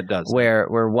 That does. Where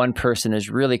one person is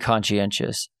really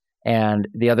conscientious and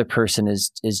the other person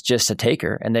is just a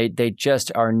taker and they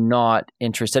just are not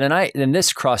interested. And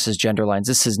this crosses gender lines.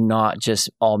 This is not just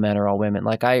all men or all women.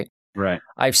 Like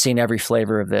I've seen every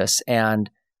flavor of this. And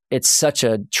it's such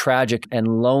a tragic and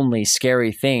lonely,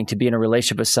 scary thing to be in a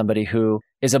relationship with somebody who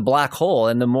is a black hole.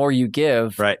 And the more you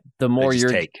give, the more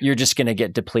you're just going to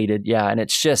get depleted. Yeah. And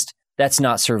it's just, that's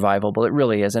not survivable. It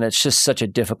really is. And it's just such a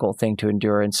difficult thing to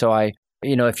endure. And so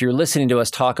if you're listening to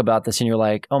us talk about this and you're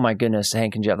like, oh my goodness,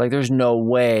 Hank and Jeff, like there's no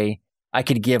way I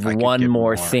could give one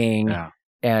more thing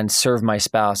and serve my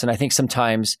spouse. And I think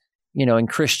sometimes, in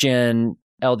Christian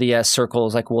LDS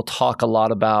circles, like we'll talk a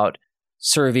lot about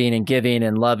serving and giving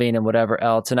and loving and whatever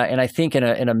else. And I think in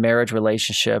a marriage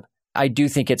relationship, I do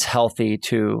think it's healthy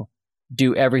to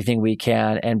do everything we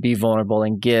can and be vulnerable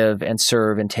and give and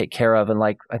serve and take care of. And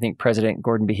like I think President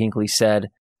Gordon B. Hinckley said,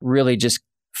 really just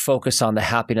focus on the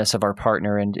happiness of our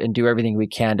partner and do everything we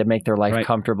can to make their life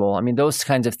comfortable. I mean, those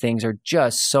kinds of things are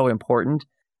just so important.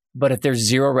 But if there's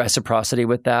zero reciprocity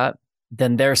with that,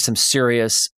 then there's some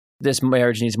serious, this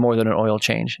marriage needs more than an oil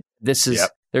change.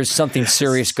 There's something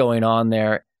serious going on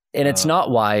there. And it's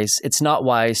not wise. It's not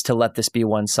wise to let this be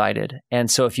one-sided. And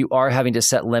so if you are having to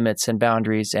set limits and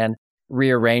boundaries and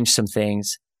rearrange some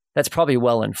things, that's probably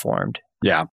well-informed.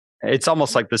 Yeah. It's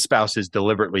almost like the spouse is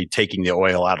deliberately taking the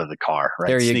oil out of the car, right?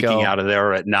 There you Sneaking go. out of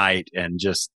there at night and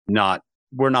just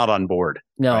we're not on board.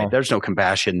 No. Right? There's no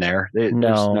compassion there.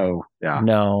 No.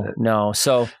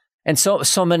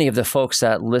 So many of the folks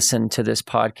that listen to this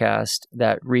podcast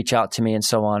that reach out to me and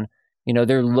so on,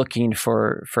 they're looking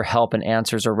for help and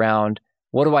answers around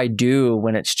what do I do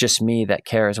when it's just me that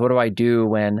cares? What do I do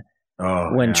when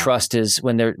trust is,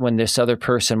 when this other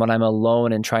person, when I'm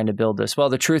alone and trying to build this? Well,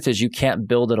 the truth is you can't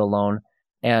build it alone.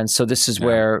 And so this is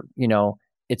where,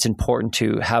 it's important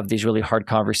to have these really hard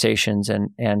conversations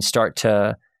and start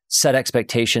to set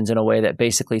expectations in a way that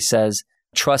basically says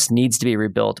trust needs to be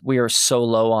rebuilt. We are so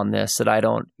low on this that I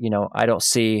don't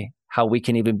see how we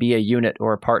can even be a unit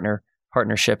or a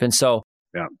partnership. And so,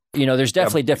 there's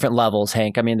definitely different levels,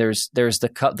 Hank. I mean, there's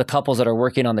the couples that are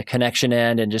working on the connection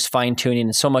end and just fine tuning.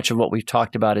 And so much of what we've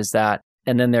talked about is that.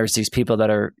 And then there's these people that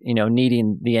are,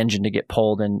 needing the engine to get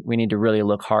pulled, and we need to really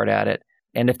look hard at it.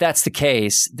 And if that's the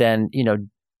case, then,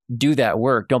 do that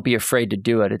work. Don't be afraid to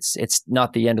do it. It's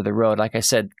not the end of the road. Like I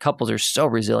said, couples are so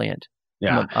resilient.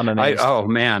 Yeah. I'm amazed.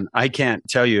 I can't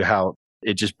tell you how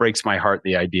it just breaks my heart,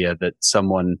 the idea that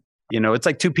someone, it's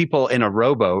like two people in a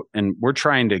rowboat and we're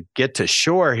trying to get to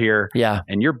shore here. Yeah.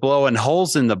 And you're blowing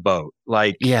holes in the boat.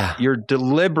 Like you're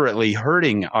deliberately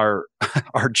hurting our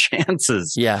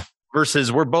chances. Yeah.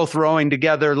 Versus we're both rowing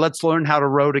together. Let's learn how to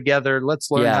row together. Let's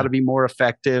learn how to be more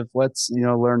effective. Let's,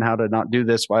 learn how to not do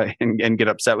this and get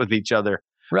upset with each other.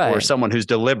 Right. Or someone who's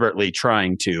deliberately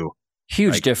trying to.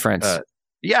 Huge difference.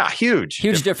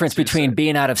 Huge difference between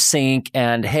being out of sync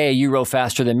and, hey, you row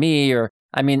faster than me. Or,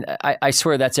 I mean, I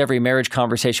swear that's every marriage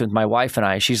conversation with my wife and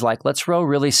I. She's like, let's row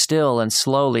really still and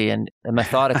slowly and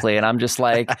methodically. And I'm just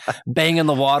like banging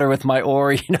the water with my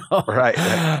oar, Right.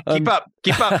 Keep up.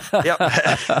 Yep.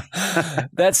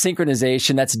 That's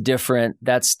synchronization. That's different.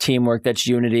 That's teamwork. That's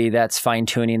unity. That's fine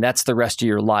tuning. That's the rest of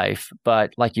your life.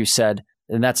 But like you said,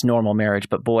 and that's normal marriage.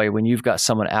 But boy, when you've got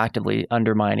someone actively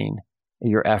undermining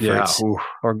your efforts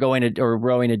or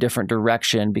rowing a different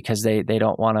direction because they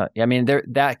don't want to, I mean,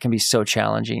 that can be so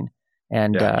challenging.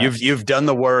 And you've done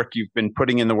the work, you've been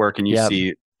putting in the work, and you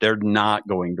see they're not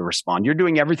going to respond. You're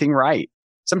doing everything right.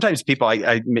 Sometimes people,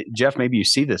 Jeff, maybe you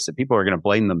see this, that people are going to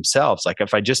blame themselves. Like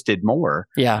if I just did more,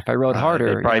 if I rowed harder,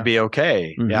 it'd probably be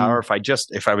okay. Mm-hmm. Yeah. Or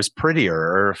if I was prettier,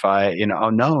 or if I,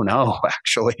 no,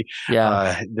 actually,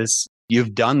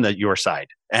 you've done your side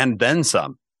and then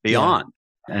some beyond.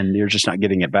 And you're just not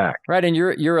getting it back. Right. And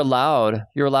you're allowed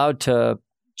to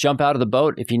jump out of the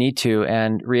boat if you need to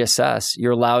and reassess.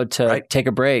 You're allowed to take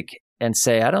a break and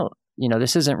say,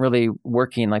 this isn't really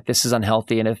working. Like this is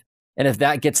unhealthy. And if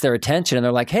that gets their attention and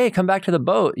they're like, hey, come back to the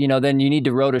boat, then you need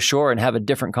to row to shore and have a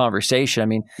different conversation. I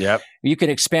mean, you can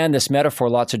expand this metaphor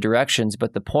lots of directions,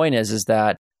 but the point is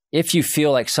that if you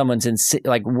feel like someone's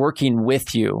working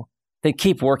with you, then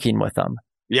keep working with them.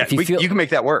 Yeah, you can make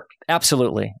that work.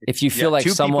 Absolutely. If you feel like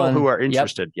someone people who are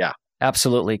interested,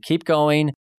 absolutely. Keep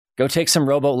going. Go take some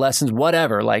rowboat lessons,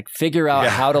 whatever. Like figure out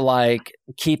how to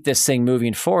keep this thing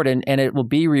moving forward, and it will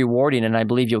be rewarding. And I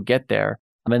believe you'll get there.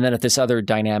 And then if this other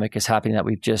dynamic is happening that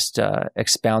we've just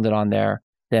expounded on there,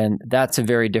 then that's a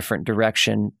very different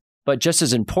direction, but just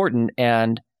as important.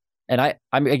 And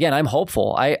I'm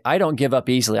hopeful. I don't give up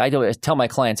easily. I tell my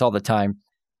clients all the time,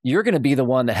 you're going to be the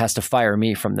one that has to fire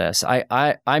me from this.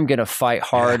 I'm going to fight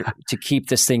hard to keep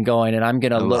this thing going, and I'm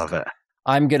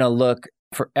going to look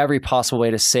for every possible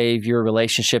way to save your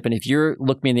relationship. And if you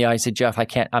look me in the eye and say, Jeff,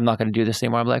 I'm not going to do this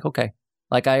anymore. I'm like, okay,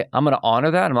 I'm going to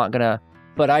honor that. I'm not going to,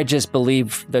 but I just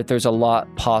believe that there's a lot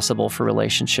possible for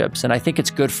relationships. And I think it's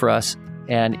good for us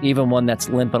And even one that's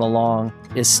limping along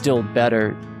is still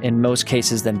better in most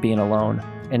cases than being alone.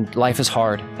 And life is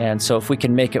hard. And so if we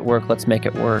can make it work, let's make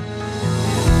it work.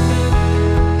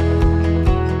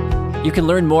 You can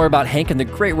learn more about Hank and the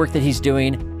great work that he's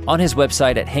doing on his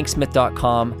website at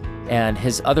hanksmith.com. And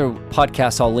his other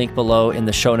podcasts I'll link below in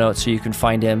the show notes so you can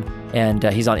find him. And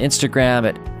he's on Instagram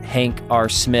at Hank R.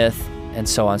 Smith and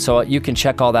so on. So you can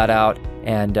check all that out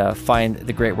and find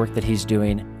the great work that he's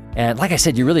doing. And like I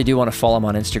said, you really do want to follow him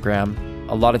on Instagram.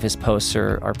 A lot of his posts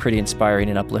are pretty inspiring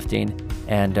and uplifting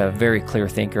and a very clear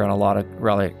thinker on a lot of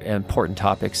really important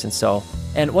topics. And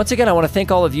once again, I want to thank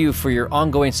all of you for your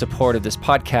ongoing support of this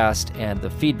podcast and the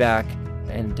feedback.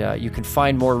 And you can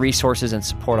find more resources and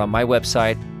support on my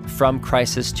website,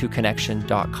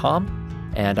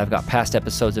 fromcrisistoconnection.com. And I've got past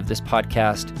episodes of this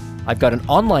podcast. I've got an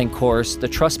online course, the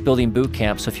Trust Building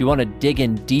Bootcamp. So if you want to dig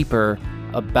in deeper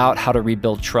about how to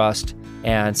rebuild trust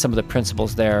and some of the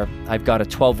principles there, I've got a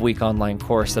 12-week online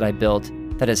course that I built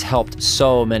that has helped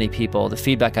so many people. The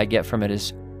feedback I get from it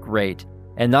is great.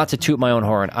 And not to toot my own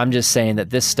horn, I'm just saying that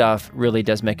this stuff really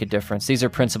does make a difference. These are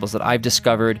principles that I've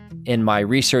discovered in my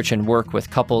research and work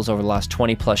with couples over the last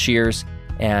 20 plus years.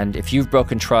 And if you've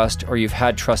broken trust or you've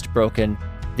had trust broken,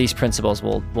 these principles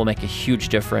will make a huge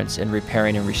difference in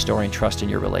repairing and restoring trust in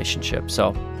your relationship.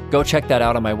 So go check that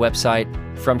out on my website,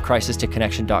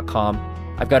 fromcrisistoconnection.com.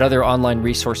 I've got other online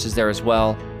resources there as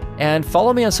well. And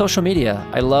follow me on social media.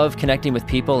 I love connecting with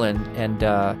people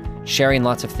and sharing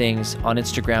lots of things on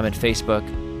Instagram and Facebook.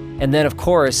 And then, of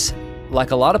course, like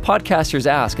a lot of podcasters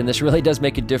ask, and this really does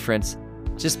make a difference,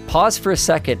 just pause for a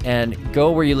second and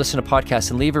go where you listen to podcasts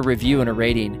and leave a review and a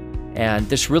rating. And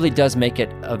this really does make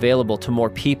it available to more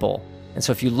people. And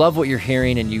so if you love what you're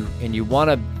hearing and you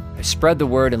want to spread the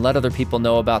word and let other people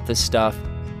know about this stuff,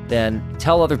 then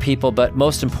tell other people, but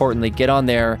most importantly, get on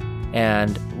there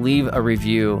and leave a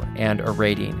review and a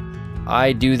rating.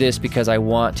 I do this because I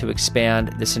want to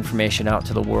expand this information out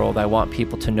to the world. I want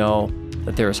people to know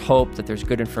that there is hope, that there's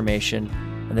good information,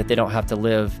 and that they don't have to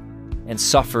live and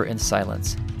suffer in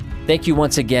silence. Thank you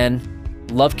once again.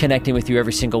 Love connecting with you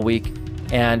every single week.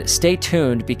 And stay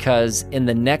tuned because in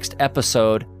the next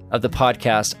episode of the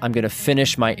podcast, I'm going to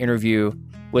finish my interview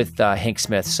with Hank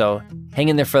Smith. So hang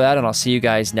in there for that, and I'll see you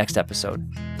guys next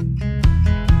episode.